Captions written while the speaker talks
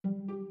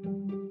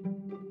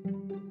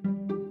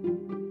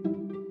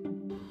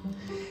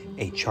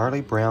A Charlie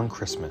Brown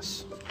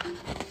Christmas.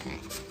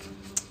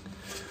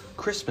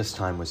 Christmas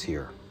time was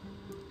here.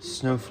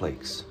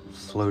 Snowflakes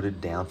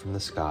floated down from the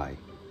sky.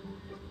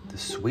 The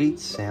sweet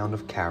sound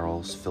of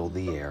carols filled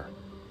the air,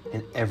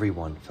 and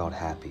everyone felt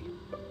happy.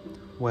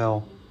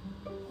 Well,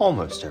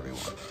 almost everyone.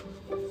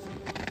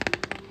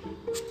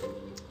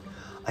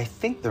 "I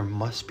think there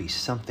must be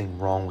something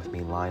wrong with me,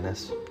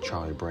 Linus,"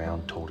 Charlie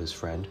Brown told his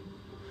friend.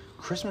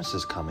 "Christmas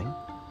is coming,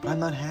 but I'm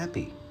not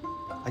happy.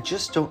 I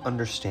just don't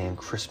understand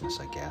Christmas,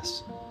 I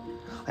guess.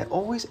 I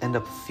always end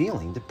up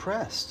feeling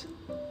depressed."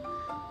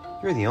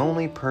 "You're the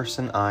only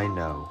person I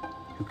know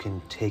who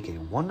can take a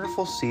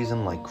wonderful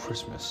season like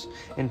Christmas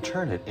and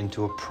turn it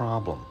into a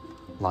problem,"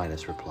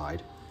 Linus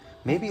replied.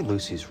 "Maybe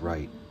Lucy's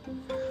right.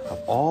 Of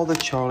all the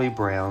Charlie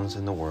Browns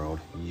in the world,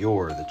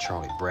 you're the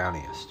Charlie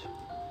Browniest."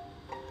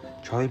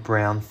 Charlie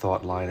Brown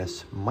thought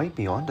Linus might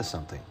be onto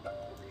something.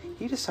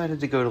 He decided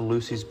to go to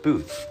Lucy's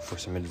booth for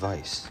some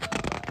advice.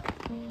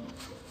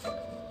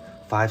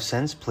 "5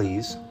 cents,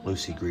 please,"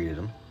 Lucy greeted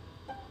him.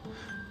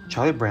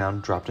 Charlie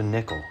Brown dropped a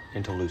nickel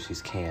into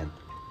Lucy's can.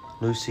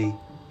 Lucy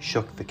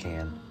shook the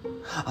can.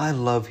 "I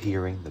love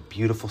hearing the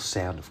beautiful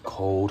sound of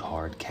cold,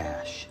 hard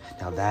cash.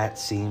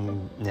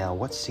 Now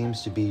what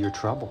seems to be your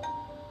trouble?"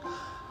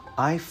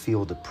 "I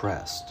feel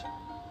depressed,"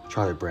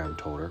 Charlie Brown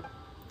told her.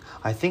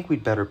 "I think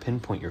we'd better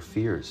pinpoint your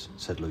fears,"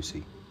 said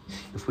Lucy.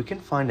 "If we can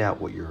find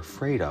out what you're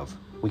afraid of,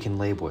 we can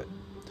label it.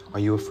 Are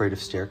you afraid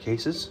of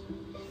staircases?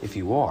 If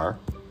you are,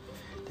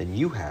 then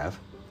you have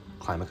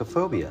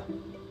climacophobia.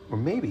 Or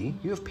maybe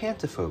you have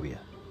pantophobia."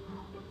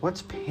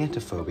 "What's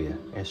pantophobia?"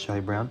 asked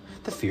Charlie Brown.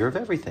 "The fear of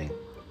everything,"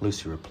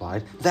 Lucy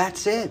replied.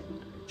 "That's it!"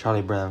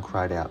 Charlie Brown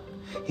cried out.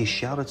 He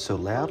shouted so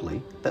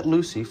loudly that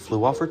Lucy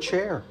flew off her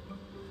chair.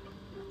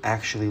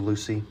 "Actually,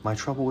 Lucy, my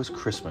trouble is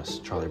Christmas,"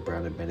 Charlie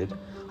Brown admitted.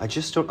 "I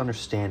just don't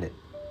understand it.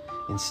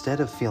 Instead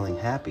of feeling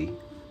happy,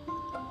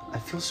 I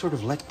feel sort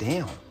of let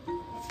down."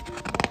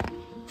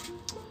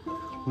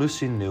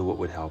 Lucy knew what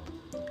would help.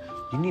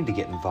 "You need to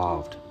get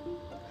involved.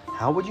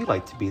 How would you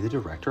like to be the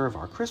director of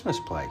our Christmas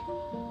play?"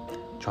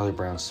 Charlie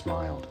Brown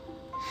smiled.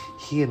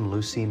 He and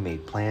Lucy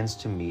made plans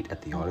to meet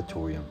at the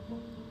auditorium.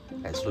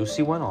 As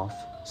Lucy went off,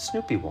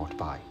 Snoopy walked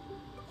by,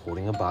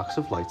 holding a box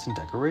of lights and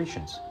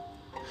decorations.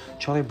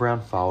 Charlie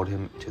Brown followed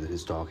him to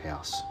his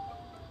doghouse.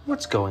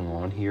 "What's going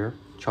on here?"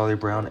 Charlie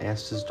Brown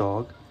asked his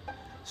dog.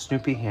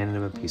 Snoopy handed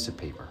him a piece of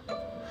paper.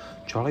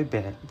 Charlie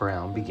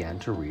Brown began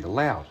to read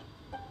aloud.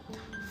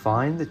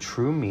 "Find the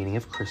true meaning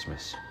of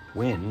Christmas.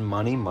 Win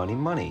money, money,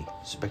 money.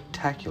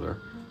 Spectacular,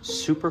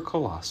 super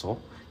colossal,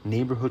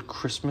 neighborhood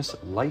Christmas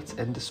lights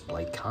and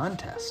display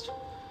contest."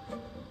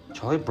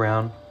 Charlie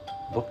Brown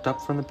looked up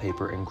from the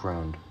paper and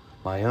groaned.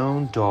 "My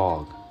own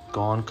dog,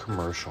 gone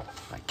commercial.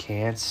 I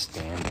can't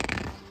stand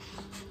it."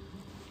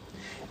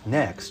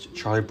 Next,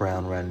 Charlie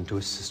Brown ran into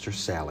his sister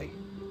Sally.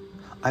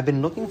 "I've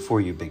been looking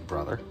for you, big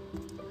brother.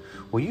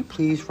 Will you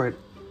please write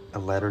a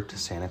letter to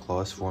Santa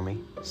Claus for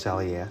me?"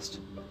 Sally asked.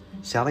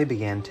 Sally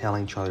began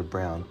telling Charlie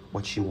Brown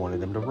what she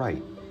wanted him to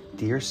write.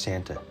 "Dear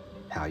Santa,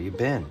 how you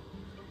been?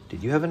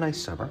 Did you have a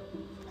nice summer?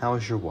 How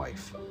is your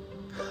wife?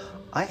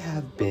 I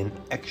have been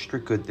extra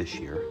good this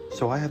year,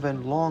 so I have a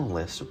long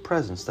list of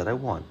presents that I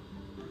want.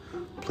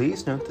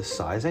 Please note the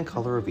size and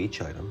color of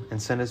each item and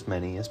send as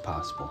many as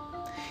possible.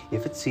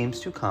 If it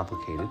seems too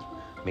complicated,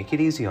 make it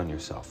easy on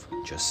yourself.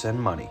 Just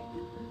send money.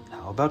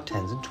 How about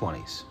 10s and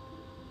 20s?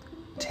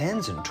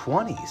 "10s and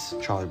 20s?"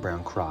 Charlie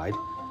Brown cried.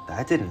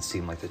 That didn't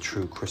seem like the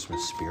true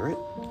Christmas spirit.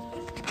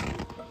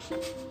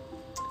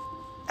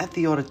 At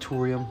the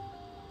auditorium,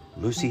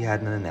 Lucy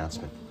had an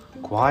announcement.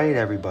 "Quiet,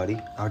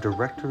 everybody. Our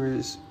director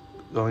is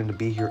going to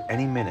be here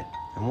any minute,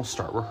 and we'll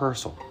start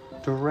rehearsal."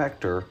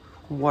 "Director?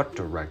 What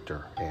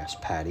director?" asked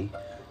Patty.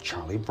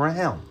 "Charlie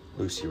Brown,"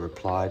 Lucy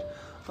replied.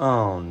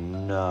 "Oh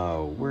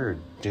no, we're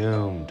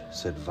doomed,"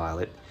 said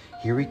Violet.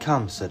 "Here he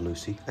comes," said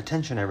Lucy.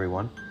 "Attention,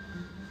 everyone."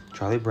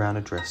 Charlie Brown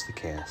addressed the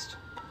cast,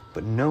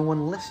 but no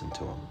one listened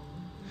to him.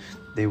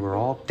 They were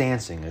all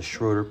dancing as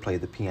Schroeder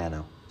played the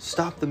piano.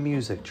 "Stop the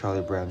music,"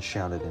 Charlie Brown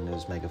shouted into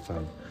his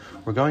megaphone.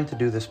 "We're going to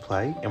do this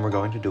play, and we're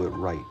going to do it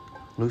right.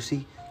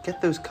 Lucy,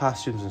 get those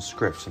costumes and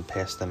scripts and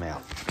pass them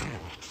out."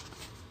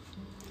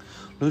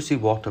 Lucy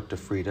walked up to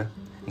Frida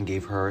and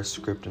gave her a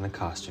script and a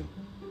costume.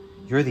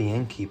 "You're the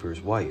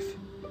innkeeper's wife.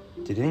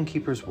 Did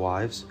innkeepers'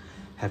 wives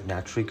have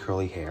naturally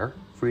curly hair?"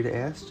 Frida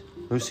asked.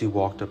 Lucy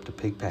walked up to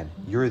Pigpen.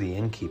 "You're the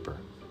innkeeper."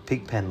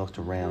 Pigpen looked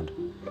around.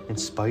 "In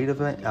spite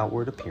of an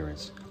outward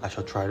appearance, I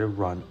shall try to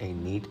run a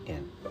neat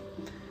inn."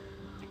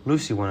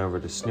 Lucy went over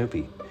to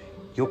Snoopy.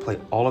 "You'll play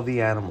all of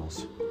the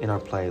animals in our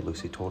play,"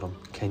 Lucy told him.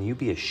 "Can you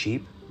be a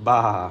sheep?"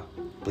 "Bah!"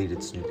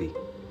 bleated Snoopy.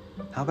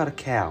 "How about a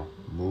cow?"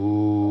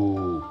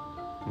 "Moo!"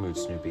 mooed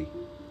Snoopy.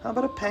 "How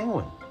about a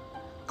penguin?"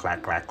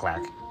 "Clack, clack,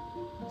 clack."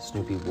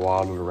 Snoopy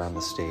waddled around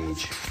the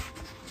stage.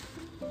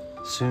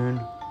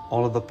 Soon,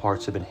 all of the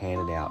parts had been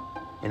handed out,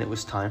 and it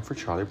was time for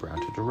Charlie Brown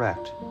to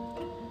direct.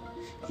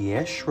 He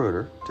asked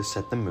Schroeder to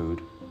set the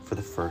mood for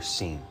the first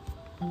scene.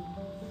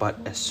 But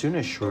as soon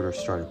as Schroeder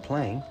started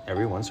playing,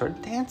 everyone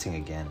started dancing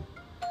again.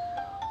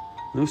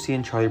 Lucy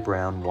and Charlie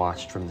Brown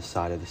watched from the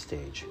side of the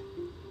stage.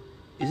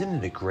 "Isn't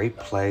it a great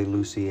play?"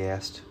 Lucy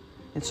asked.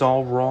 "It's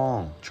all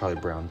wrong," Charlie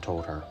Brown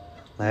told her.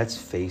 "Let's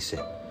face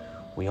it.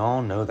 We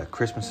all know that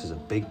Christmas is a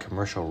big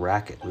commercial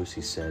racket,"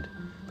 Lucy said.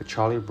 But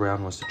Charlie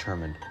Brown was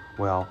determined.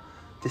 "Well,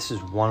 this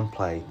is one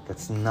play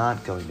that's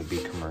not going to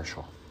be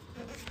commercial."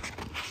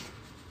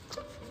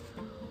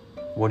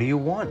 "What do you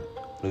want?"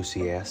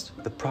 Lucy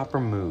asked. "The proper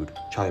mood,"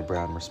 Charlie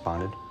Brown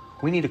responded.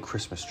 "We need a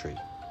Christmas tree."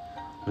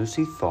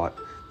 Lucy thought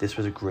this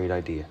was a great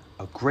idea.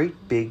 "A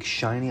great big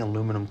shiny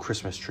aluminum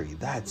Christmas tree,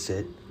 that's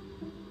it."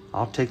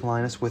 "I'll take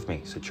Linus with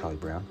me," said Charlie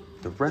Brown.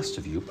 "The rest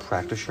of you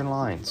practice your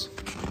lines."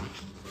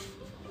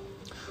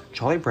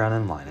 Charlie Brown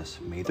and Linus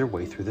made their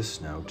way through the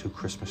snow to a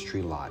Christmas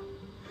tree lot.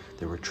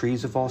 There were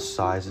trees of all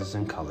sizes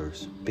and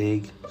colors,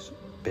 big,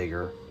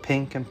 bigger,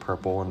 pink and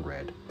purple and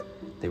red.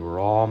 They were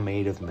all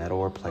made of metal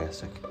or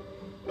plastic.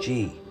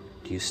 "Gee,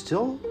 do you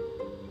still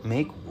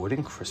make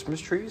wooden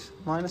Christmas trees?"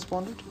 Linus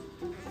wondered.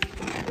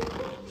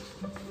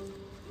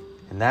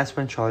 And that's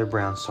when Charlie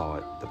Brown saw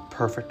it, the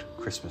perfect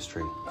Christmas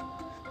tree.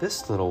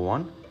 "This little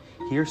one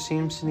here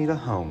seems to need a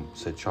home,"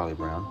 said Charlie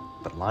Brown,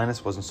 but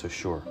Linus wasn't so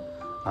sure.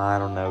 "I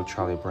don't know,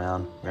 Charlie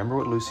Brown. Remember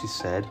what Lucy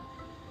said?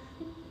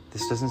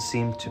 This doesn't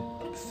seem to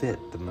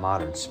fit the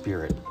modern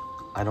spirit."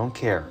 "I don't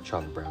care,"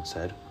 Charlie Brown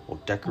said. "We'll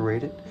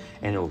decorate it,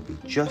 and it will be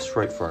just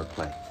right for our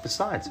play.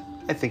 Besides,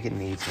 I think it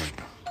needs me."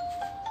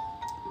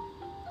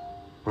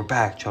 "We're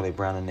back," Charlie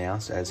Brown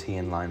announced as he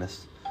and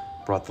Linus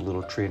brought the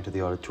little tree into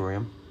the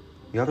auditorium.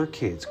 The other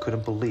kids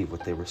couldn't believe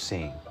what they were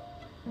seeing.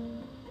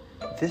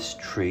 This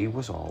tree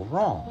was all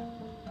wrong.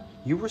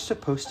 "You were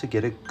supposed to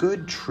get a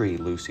good tree,"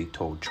 Lucy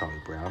told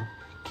Charlie Brown.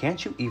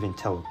 "Can't you even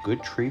tell a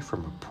good tree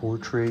from a poor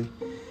tree?"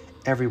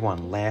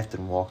 Everyone laughed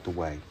and walked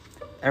away.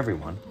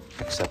 Everyone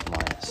except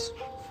Linus.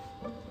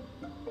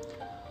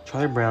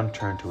 Charlie Brown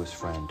turned to his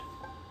friend.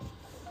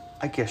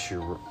 "I guess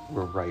you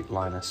were right,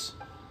 Linus.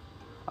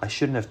 I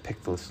shouldn't have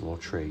picked this little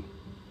tree.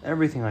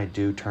 Everything I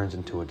do turns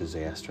into a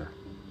disaster.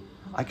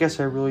 I guess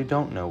I really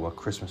don't know what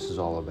Christmas is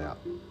all about."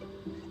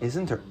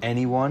 "Isn't there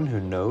anyone who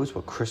knows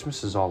what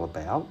Christmas is all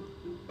about?"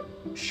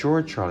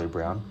 "Sure, Charlie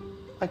Brown.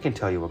 I can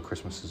tell you what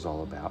Christmas is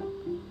all about."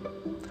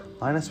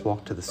 Linus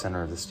walked to the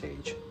center of the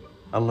stage.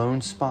 A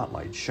lone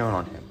spotlight shone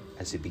on him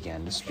as he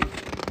began to speak.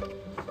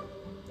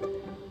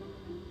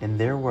 "And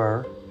there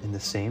were, in the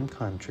same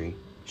country,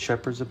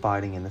 shepherds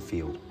abiding in the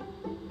field,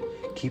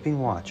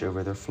 keeping watch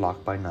over their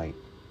flock by night.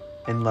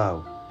 And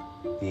lo,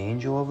 the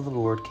angel of the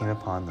Lord came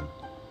upon them,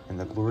 and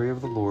the glory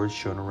of the Lord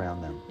shone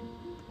around them.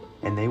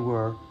 And they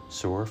were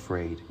sore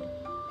afraid.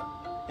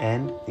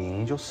 And the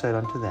angel said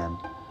unto them,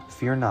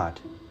 Fear not,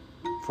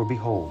 for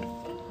behold,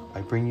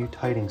 I bring you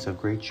tidings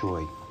of great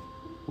joy,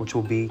 which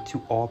will be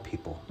to all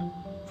people.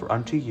 For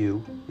unto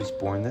you is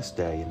born this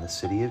day in the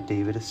city of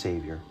David a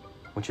Savior,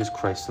 which is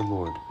Christ the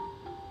Lord.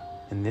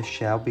 And this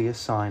shall be a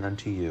sign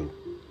unto you.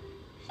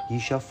 Ye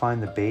shall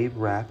find the babe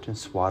wrapped in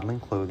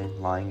swaddling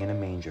clothing, lying in a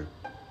manger.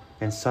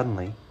 And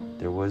suddenly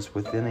there was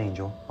with an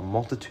angel a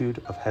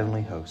multitude of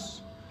heavenly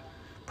hosts,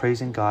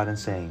 praising God and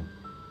saying,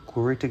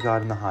 Glory to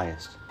God in the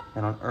highest,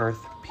 and on earth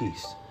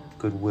peace,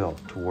 goodwill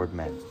toward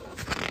men."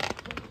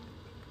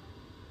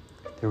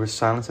 There was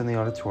silence in the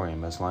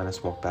auditorium as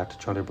Linus walked back to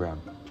Charlie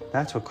Brown.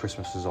 "That's what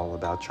Christmas is all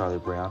about, Charlie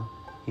Brown,"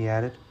 he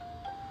added.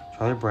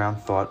 Charlie Brown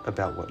thought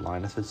about what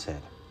Linus had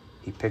said.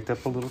 He picked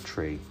up a little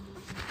tree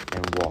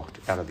and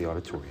walked out of the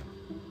auditorium.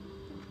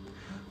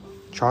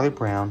 Charlie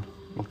Brown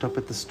looked up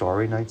at the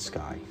starry night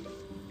sky.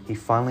 He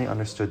finally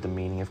understood the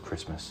meaning of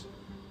Christmas.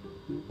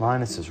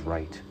 Linus is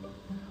right.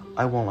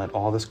 I won't let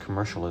all this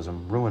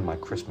commercialism ruin my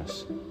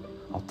Christmas.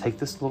 I'll take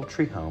this little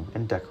tree home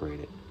and decorate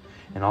it,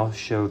 and I'll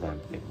show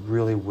them it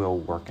really will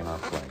work in our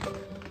play.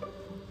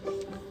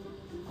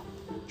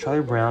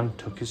 Charlie Brown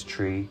took his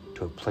tree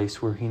to a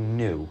place where he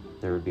knew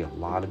there would be a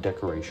lot of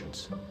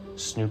decorations,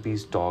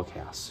 Snoopy's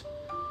doghouse.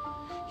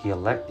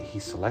 He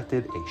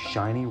selected a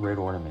shiny red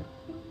ornament.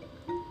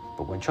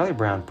 But when Charlie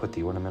Brown put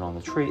the ornament on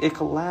the tree, it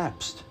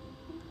collapsed.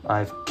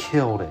 "I've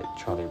killed it,"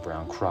 Charlie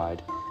Brown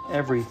cried.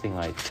 "Everything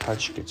I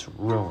touch gets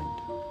ruined."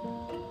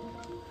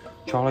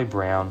 Charlie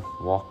Brown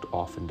walked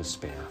off in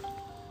despair.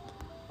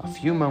 A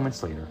few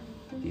moments later,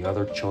 the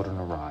other children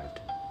arrived.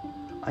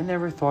 "I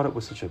never thought it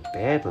was such a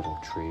bad little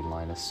tree,"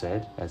 Linus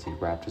said as he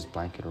wrapped his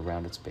blanket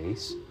around its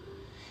base.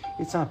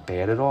 "It's not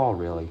bad at all,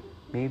 really.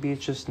 Maybe it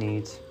just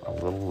needs a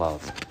little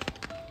love."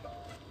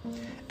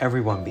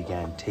 Everyone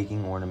began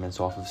taking ornaments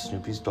off of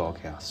Snoopy's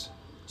doghouse.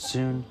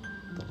 Soon,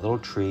 the little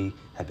tree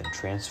had been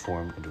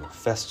transformed into a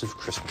festive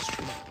Christmas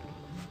tree.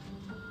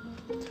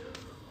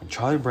 When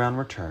Charlie Brown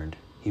returned,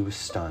 he was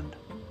stunned.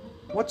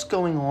 "What's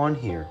going on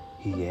here?"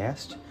 he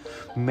asked.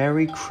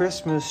 "Merry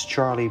Christmas,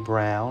 Charlie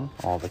Brown,"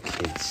 all the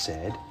kids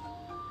said.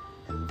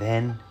 And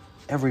then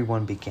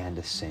Everyone began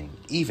to sing,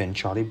 even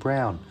Charlie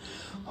Brown.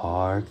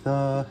 Hark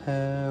the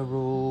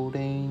herald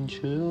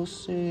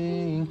angels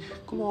sing,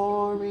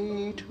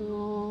 glory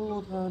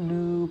to the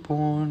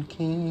newborn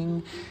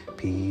King.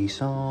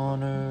 Peace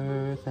on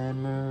earth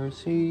and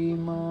mercy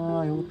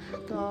mild,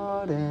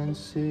 God and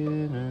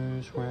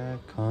sinners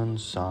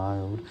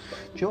reconciled.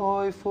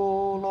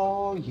 Joyful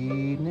all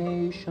ye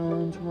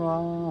nations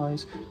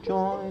rise,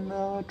 join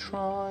the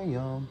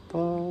triumph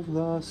of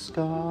the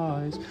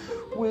skies.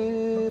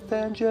 With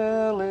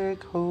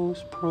angelic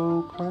hosts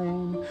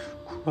proclaim,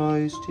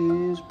 Christ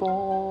is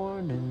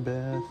born in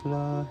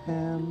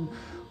Bethlehem.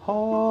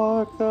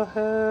 Hark the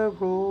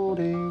herald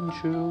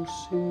angels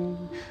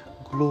sing,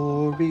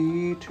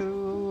 glory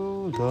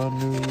to the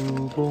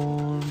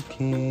newborn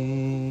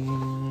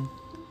King.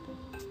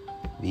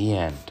 The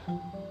end.